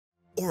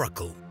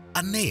Oracle,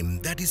 a name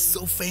that is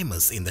so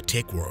famous in the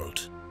tech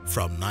world.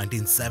 From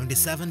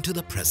 1977 to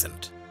the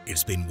present,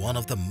 it's been one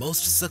of the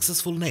most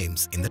successful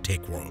names in the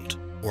tech world.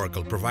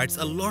 Oracle provides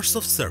a lot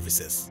of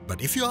services,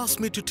 but if you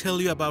ask me to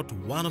tell you about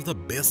one of the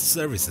best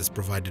services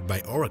provided by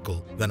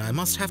Oracle, then I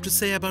must have to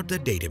say about the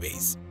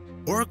database.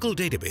 Oracle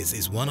Database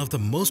is one of the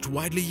most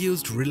widely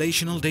used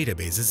relational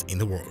databases in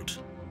the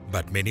world.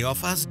 But many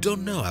of us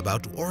don't know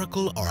about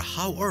Oracle or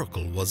how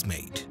Oracle was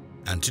made.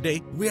 And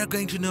today, we are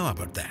going to know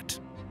about that.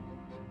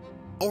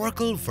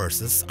 Oracle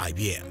versus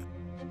IBM.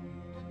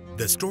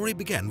 The story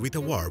began with a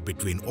war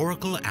between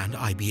Oracle and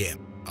IBM,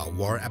 a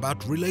war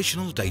about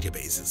relational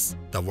databases.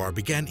 The war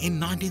began in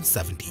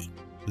 1970.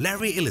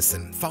 Larry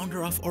Ellison,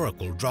 founder of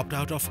Oracle, dropped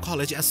out of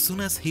college as soon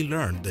as he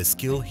learned the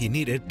skill he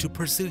needed to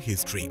pursue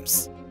his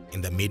dreams. In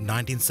the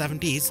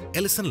mid-1970s,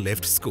 Ellison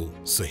left school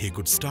so he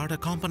could start a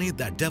company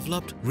that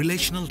developed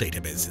relational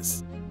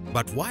databases.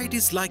 But why it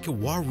is like a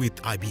war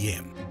with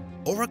IBM?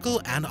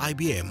 Oracle and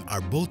IBM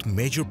are both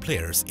major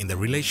players in the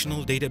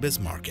relational database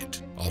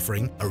market,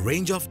 offering a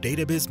range of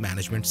database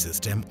management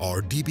system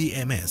or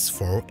DBMS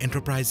for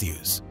enterprise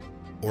use.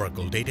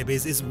 Oracle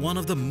Database is one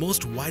of the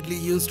most widely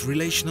used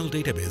relational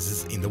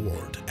databases in the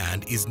world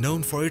and is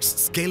known for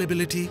its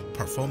scalability,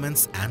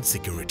 performance, and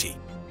security.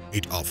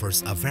 It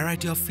offers a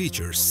variety of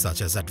features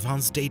such as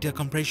advanced data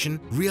compression,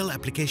 real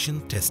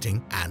application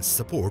testing, and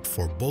support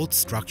for both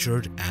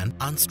structured and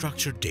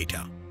unstructured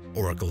data.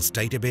 Oracle's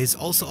database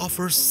also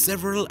offers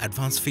several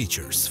advanced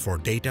features for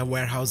data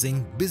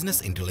warehousing,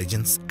 business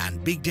intelligence,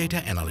 and big data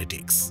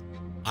analytics.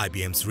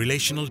 IBM's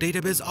relational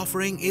database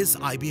offering is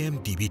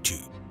IBM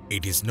DB2.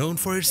 It is known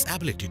for its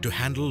ability to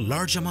handle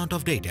large amount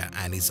of data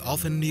and is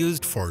often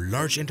used for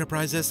large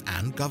enterprises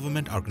and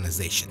government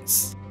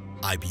organizations.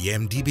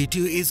 IBM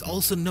DB2 is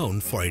also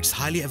known for its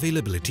high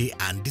availability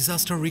and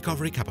disaster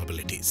recovery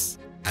capabilities,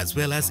 as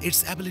well as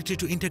its ability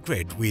to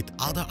integrate with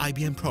other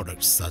IBM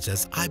products such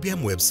as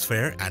IBM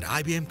WebSphere and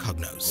IBM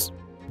Cognos.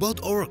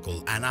 Both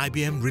Oracle and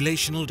IBM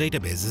relational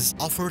databases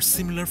offer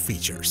similar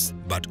features,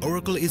 but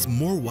Oracle is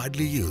more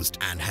widely used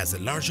and has a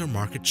larger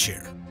market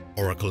share.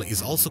 Oracle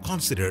is also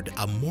considered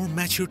a more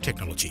mature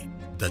technology.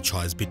 The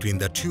choice between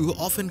the two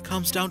often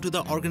comes down to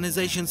the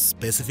organization's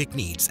specific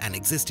needs and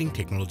existing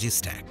technology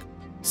stack.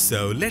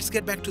 So let's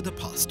get back to the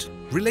past.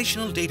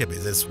 Relational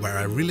databases were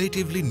a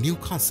relatively new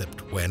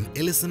concept when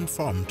Ellison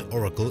formed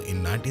Oracle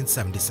in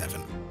 1977.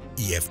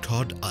 E.F.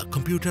 Todd, a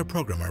computer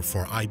programmer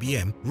for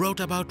IBM, wrote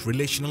about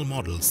relational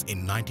models in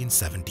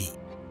 1970.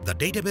 The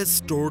database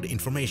stored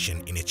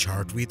information in a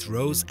chart with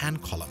rows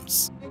and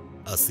columns.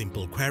 A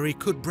simple query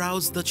could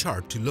browse the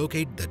chart to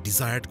locate the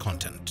desired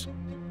content.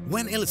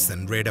 When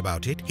Ellison read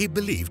about it, he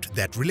believed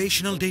that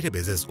relational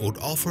databases would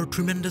offer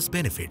tremendous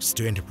benefits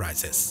to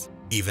enterprises.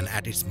 Even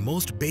at its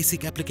most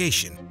basic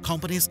application,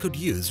 companies could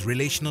use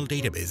relational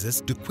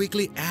databases to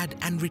quickly add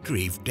and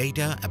retrieve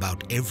data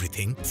about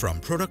everything from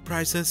product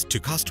prices to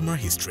customer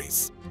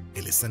histories.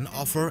 Ellison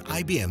offered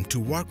IBM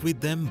to work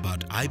with them,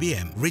 but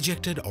IBM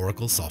rejected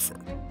Oracle's offer.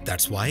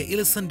 That's why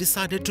Ellison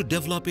decided to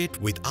develop it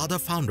with other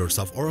founders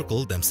of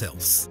Oracle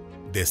themselves.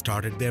 They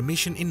started their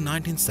mission in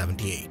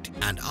 1978,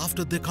 and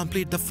after they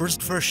complete the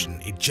first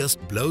version, it just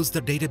blows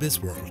the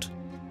database world.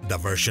 The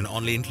version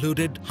only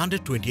included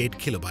 128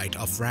 KB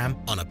of RAM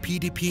on a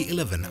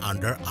PDP-11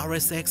 under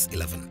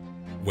RSX-11.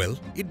 Well,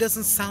 it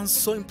doesn't sound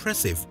so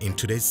impressive in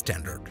today's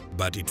standard,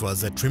 but it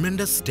was a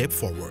tremendous step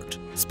forward,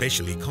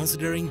 especially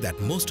considering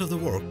that most of the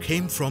work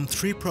came from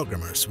 3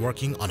 programmers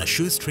working on a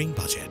shoestring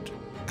budget.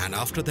 And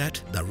after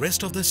that, the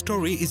rest of the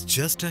story is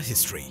just a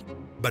history.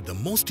 But the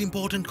most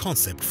important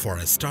concept for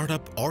a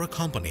startup or a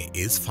company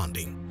is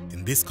funding.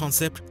 In this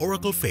concept,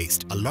 Oracle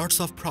faced a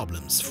lots of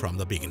problems from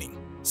the beginning.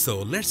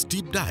 So let's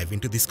deep dive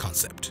into this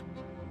concept.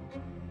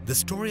 The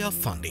story of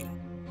funding.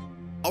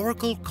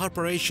 Oracle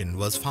Corporation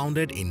was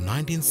founded in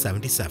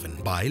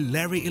 1977 by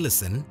Larry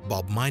Ellison,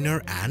 Bob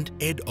Miner, and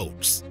Ed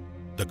Oates.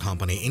 The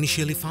company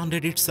initially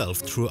funded itself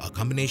through a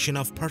combination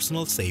of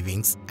personal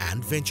savings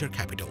and venture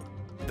capital.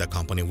 The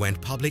company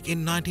went public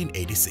in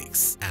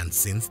 1986, and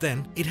since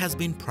then, it has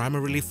been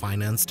primarily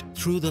financed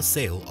through the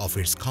sale of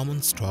its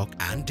common stock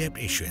and debt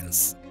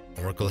issuance.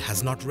 Oracle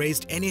has not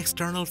raised any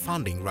external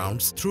funding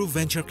rounds through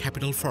venture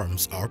capital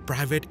firms or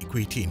private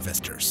equity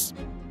investors.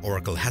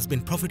 Oracle has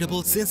been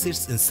profitable since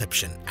its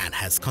inception and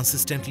has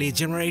consistently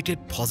generated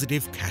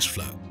positive cash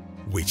flow,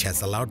 which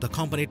has allowed the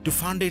company to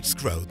fund its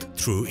growth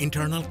through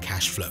internal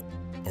cash flow.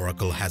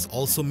 Oracle has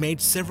also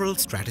made several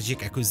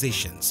strategic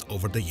acquisitions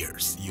over the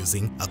years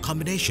using a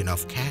combination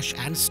of cash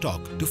and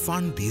stock to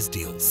fund these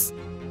deals.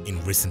 In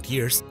recent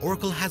years,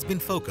 Oracle has been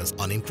focused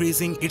on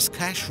increasing its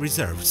cash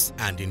reserves,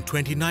 and in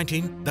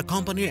 2019, the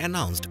company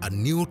announced a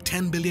new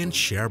 10 billion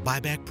share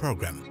buyback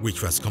program,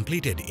 which was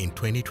completed in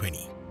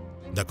 2020.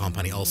 The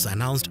company also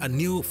announced a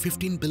new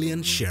 15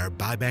 billion share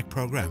buyback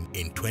program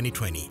in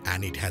 2020,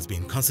 and it has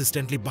been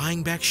consistently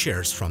buying back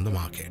shares from the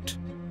market.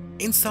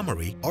 In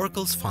summary,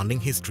 Oracle's funding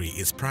history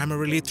is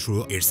primarily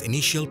through its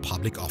initial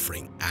public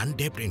offering and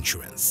debt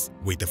issuance,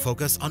 with a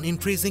focus on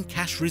increasing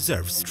cash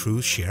reserves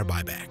through share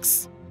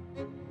buybacks.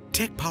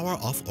 Tech power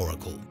of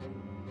Oracle.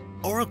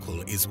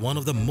 Oracle is one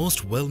of the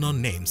most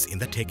well-known names in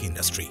the tech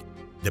industry.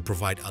 They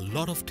provide a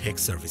lot of tech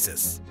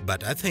services,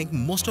 but I think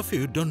most of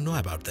you don't know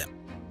about them.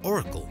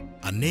 Oracle,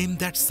 a name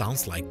that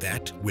sounds like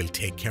that, will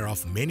take care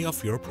of many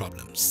of your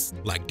problems,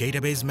 like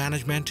database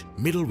management,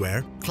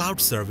 middleware,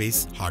 cloud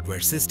service, hardware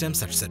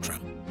systems, etc.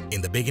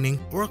 In the beginning,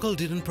 Oracle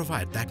didn't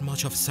provide that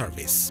much of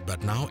service,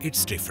 but now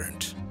it's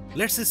different.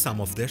 Let's see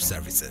some of their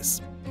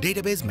services.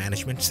 Database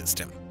management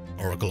system.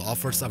 Oracle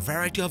offers a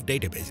variety of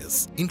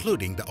databases,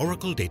 including the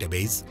Oracle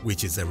Database,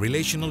 which is a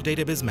relational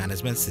database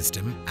management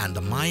system, and the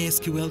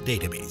MySQL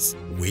Database,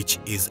 which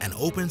is an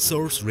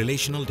open-source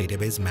relational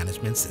database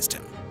management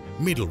system.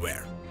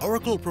 Middleware.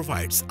 Oracle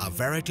provides a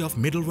variety of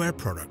middleware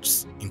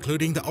products,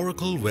 including the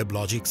Oracle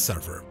WebLogic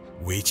Server,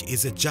 which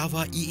is a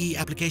Java EE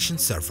application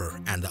server,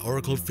 and the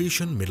Oracle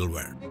Fusion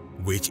Middleware,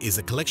 which is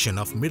a collection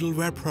of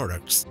middleware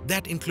products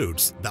that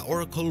includes the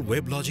Oracle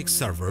WebLogic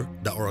Server,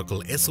 the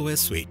Oracle SOS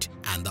Suite,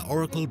 and the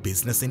Oracle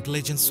Business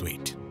Intelligence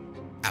Suite.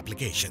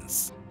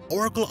 Applications.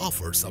 Oracle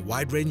offers a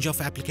wide range of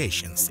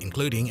applications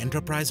including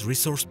Enterprise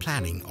Resource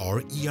Planning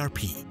or ERP,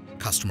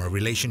 Customer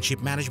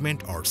Relationship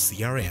Management or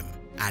CRM,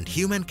 and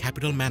Human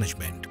Capital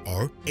Management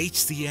or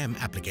HCM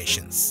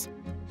applications.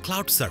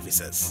 Cloud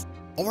Services.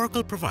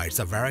 Oracle provides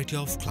a variety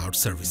of cloud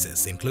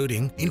services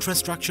including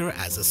Infrastructure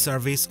as a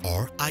Service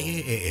or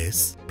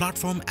IaaS,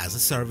 Platform as a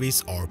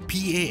Service or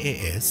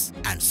PaaS,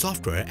 and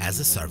Software as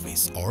a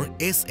Service or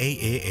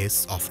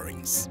SaaS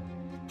offerings.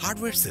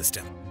 Hardware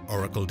System.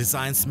 Oracle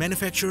designs,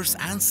 manufactures,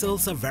 and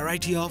sells a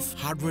variety of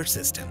hardware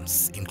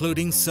systems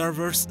including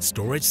servers,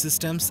 storage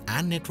systems,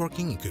 and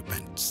networking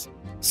equipment.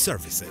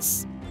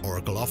 Services.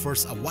 Oracle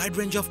offers a wide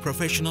range of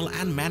professional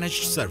and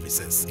managed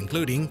services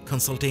including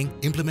consulting,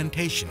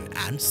 implementation,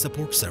 and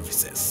support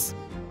services.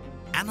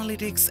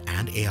 Analytics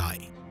and AI.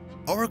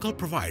 Oracle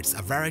provides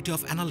a variety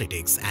of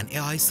analytics and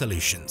AI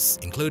solutions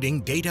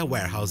including data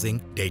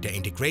warehousing, data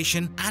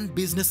integration, and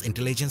business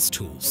intelligence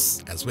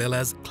tools, as well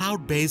as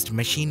cloud-based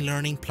machine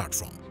learning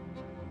platform.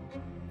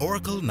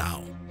 Oracle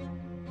Now.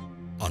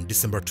 On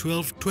December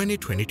 12,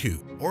 2022,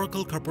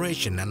 Oracle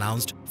Corporation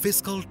announced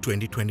fiscal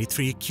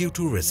 2023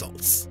 Q2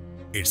 results.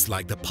 It's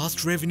like the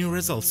past revenue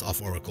results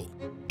of Oracle.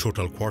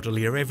 Total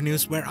quarterly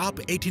revenues were up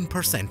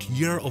 18%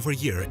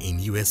 year-over-year in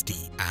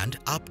USD and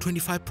up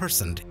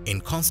 25% in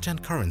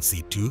constant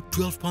currency to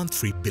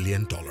 $12.3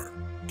 billion.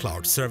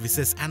 Cloud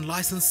services and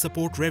license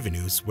support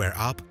revenues were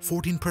up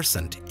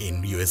 14%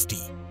 in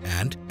USD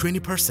and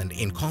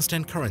 20% in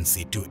constant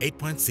currency to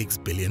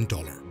 $8.6 billion.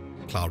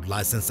 Cloud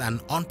license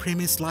and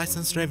on-premise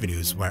license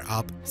revenues were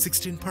up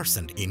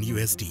 16% in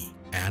USD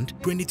and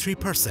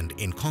 23%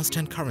 in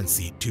constant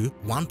currency to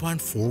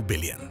 $1.4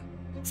 billion.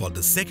 For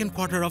the second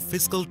quarter of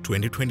fiscal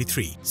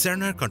 2023,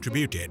 Cerner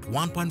contributed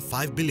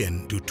 $1.5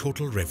 billion to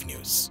total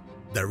revenues.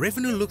 The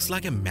revenue looks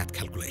like a math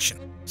calculation,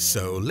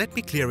 so let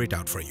me clear it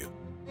out for you.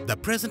 The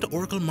present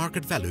Oracle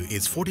market value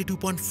is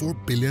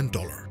 $42.4 billion,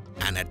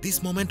 and at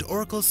this moment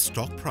Oracle's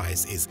stock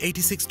price is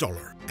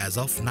 $86 as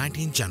of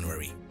 19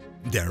 January.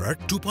 There are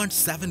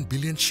 2.7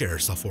 billion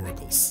shares of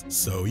Oracle's,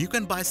 so you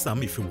can buy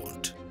some if you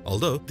want.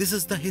 Although this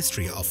is the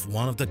history of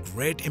one of the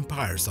great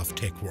empires of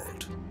tech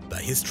world, the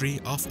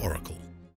history of Oracle.